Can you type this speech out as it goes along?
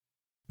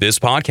This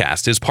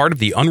podcast is part of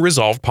the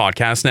Unresolved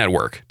Podcast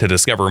Network. To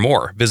discover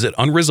more, visit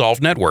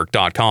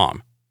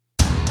unresolvednetwork.com.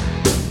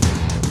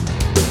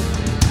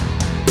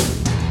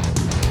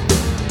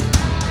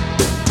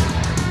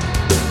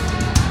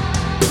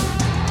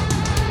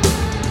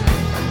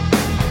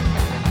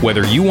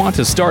 Whether you want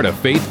to start a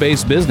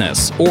faith-based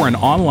business or an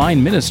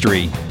online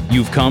ministry,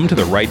 you've come to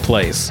the right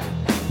place.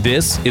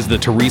 This is the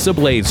Teresa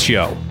Blaze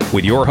Show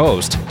with your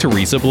host,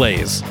 Teresa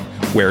Blaze,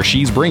 where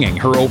she's bringing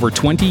her over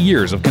 20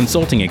 years of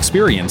consulting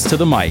experience to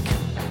the mic.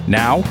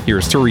 Now,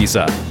 here's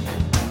Teresa.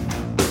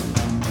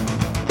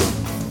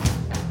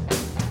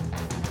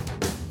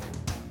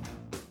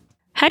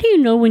 How do you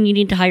know when you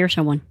need to hire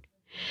someone?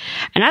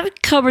 And I've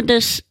covered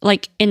this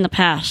in the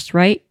past,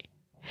 right?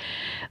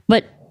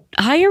 But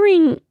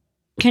hiring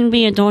can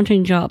be a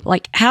daunting job.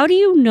 How do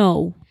you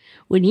know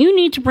when you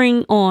need to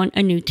bring on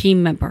a new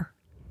team member?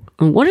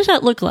 And what does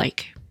that look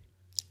like?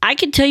 I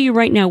can tell you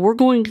right now, we're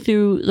going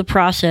through the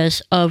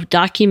process of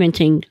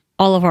documenting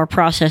all of our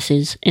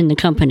processes in the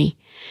company.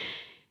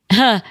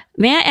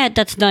 May I add,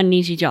 that's not an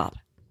easy job.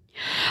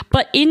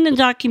 But in the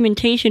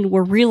documentation,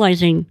 we're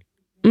realizing,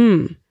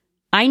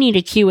 I need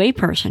a QA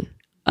person.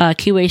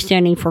 QA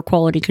standing for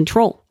quality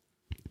control.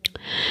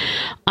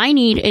 I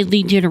need a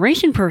lead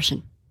generation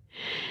person.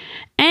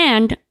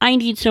 And I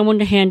need someone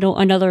to handle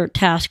another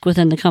task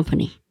within the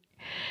company.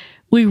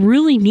 We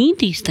really need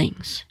these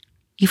things.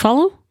 You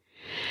follow?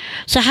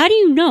 So how do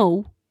you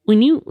know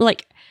when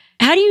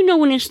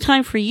it's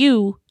time for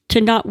you to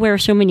not wear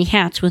so many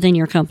hats within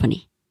your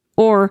company?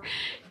 Or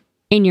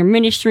in your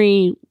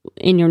ministry,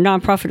 in your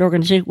nonprofit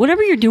organization,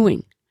 whatever you're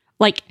doing.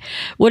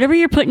 Whatever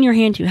you're putting your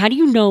hand to, how do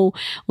you know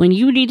when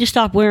you need to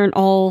stop wearing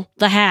all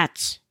the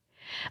hats?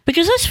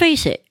 Because let's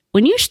face it,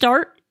 when you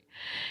start,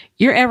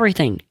 you're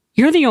everything.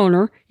 You're the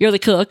owner, you're the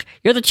cook,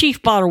 you're the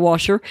chief bottle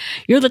washer,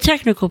 you're the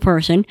technical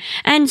person,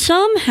 and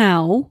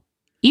somehow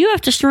you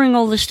have to string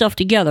all this stuff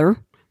together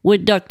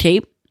with duct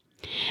tape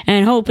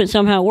and hope it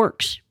somehow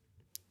works.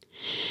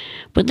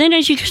 But then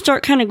as you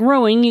start kind of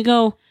growing, you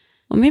go,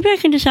 well, maybe I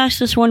can just ask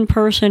this one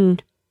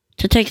person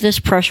to take this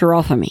pressure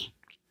off of me.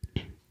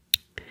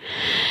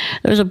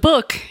 There's a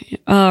book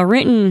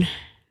written,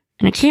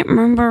 and I can't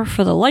remember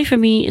for the life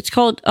of me. It's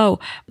called,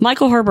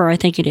 Michael Herber, I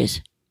think it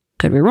is.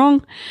 Could be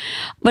wrong.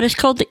 But it's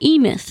called the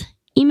E-Myth.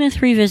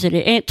 E-Myth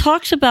Revisited. And it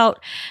talks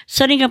about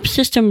setting up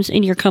systems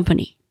in your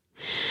company.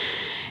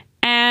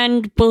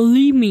 And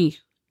believe me,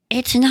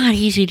 it's not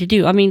easy to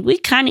do. I mean, we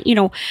kind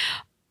of,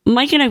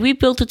 Mike and I, we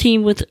built a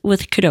team with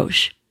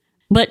Kadosh.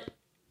 But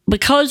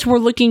because we're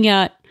looking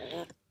at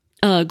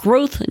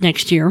growth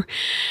next year,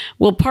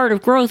 well, part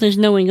of growth is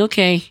knowing,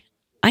 okay,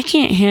 I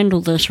can't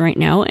handle this right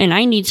now, and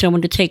I need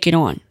someone to take it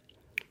on.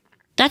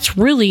 That's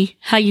really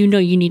how you know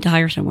you need to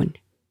hire someone.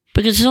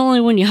 Because it's only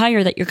when you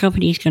hire that your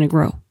company is going to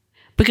grow.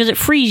 Because it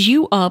frees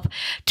you up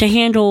to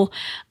handle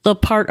the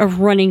part of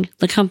running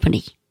the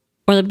company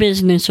or the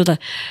business or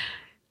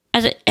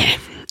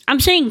I'm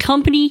saying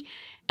company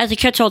as a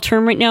catch-all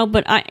term right now,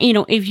 but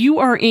if you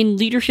are in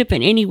leadership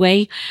in any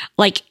way,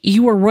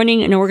 you are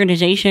running an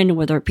organization,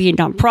 whether it be a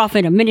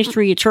nonprofit, a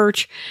ministry, a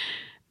church,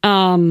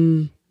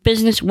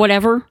 business,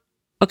 whatever,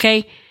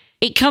 okay?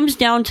 It comes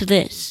down to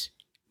this.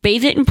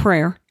 Bathe it in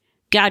prayer.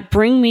 God,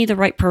 bring me the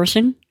right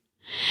person.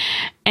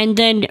 And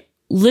then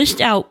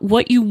list out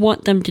what you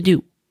want them to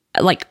do.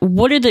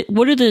 What are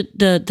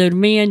the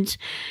demands,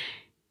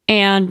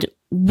 and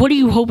what are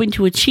you hoping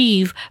to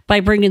achieve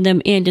by bringing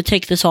them in to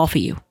take this off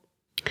of you?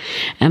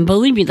 And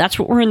believe me, that's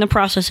what we're in the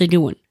process of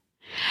doing.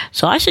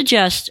 So I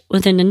suggest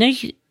within the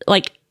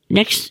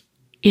next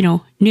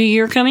new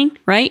year coming,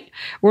 right?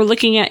 We're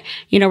looking at,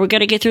 we got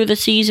to get through the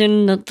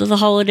season, the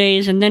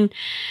holidays, and then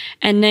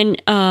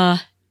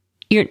we're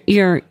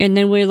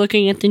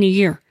looking at the new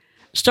year.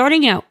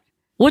 Starting out,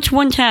 what's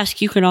one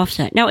task you can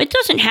offset? Now, it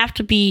doesn't have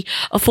to be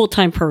a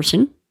full-time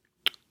person.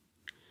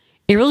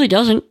 It really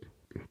doesn't.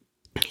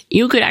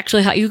 You could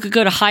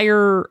go to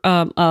hire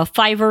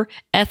Fiverr,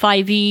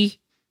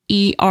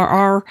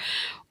 Fiverr,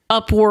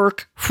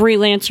 Upwork,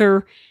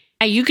 Freelancer,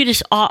 and you could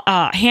just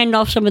hand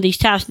off some of these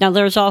tasks. Now,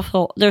 there's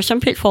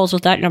some pitfalls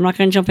with that, and I'm not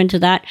going to jump into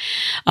that.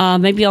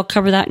 Maybe I'll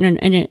cover that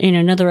in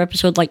another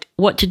episode,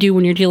 what to do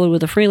when you're dealing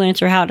with a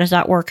freelancer. How does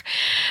that work?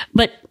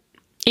 But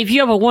if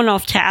you have a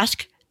one-off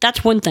task,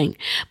 that's one thing.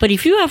 But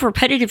if you have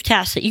repetitive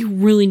tasks that you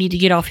really need to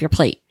get off your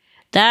plate,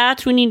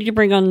 that's when you need to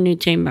bring on a new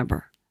team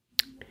member.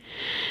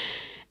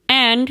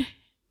 And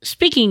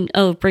speaking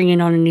of bringing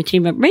on a new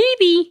team member,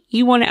 maybe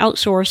you want to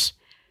outsource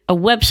a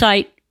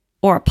website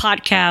or a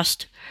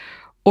podcast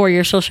or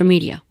your social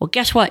media. Well,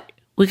 guess what?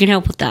 We can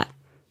help with that.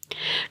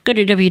 Go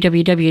to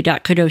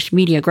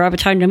www.kadoshmedia, grab a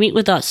time to meet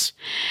with us,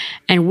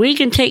 and we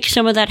can take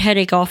some of that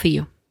headache off of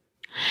you.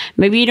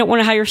 Maybe you don't want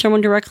to hire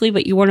someone directly,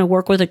 but you want to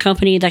work with a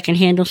company that can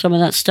handle some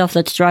of that stuff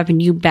that's driving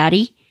you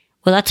batty.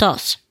 Well, that's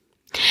us.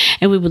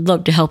 And we would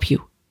love to help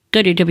you.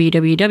 Go to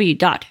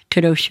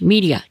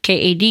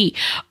www.kadoshmedia,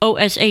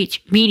 KADOSH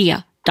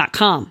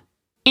media.com.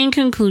 In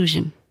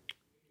conclusion,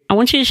 I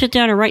want you to sit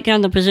down and write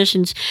down the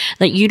positions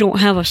that you don't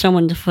have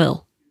someone to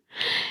fill.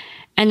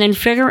 And then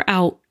figure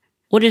out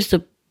what is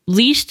the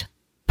least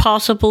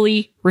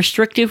possibly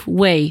restrictive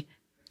way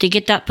to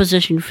get that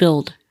position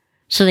filled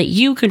so that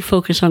you can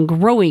focus on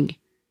growing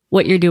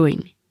what you're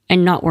doing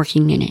and not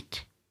working in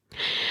it.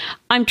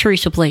 I'm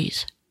Teresa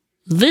Blaze.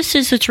 This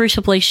is the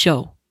Teresa Blaze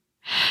Show.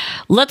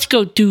 Let's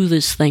go do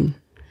this thing.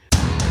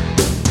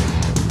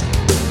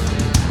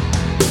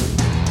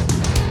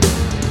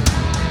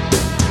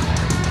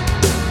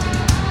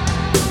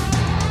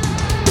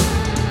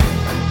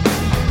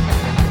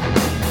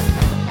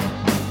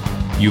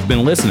 You've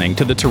been listening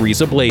to The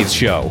Teresa Blaze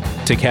Show.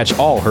 To catch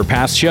all her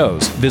past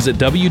shows, visit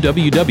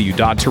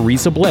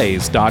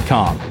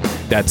www.teresablaze.com.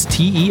 That's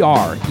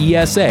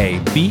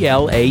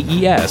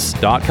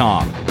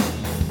TeresaBlaze.com.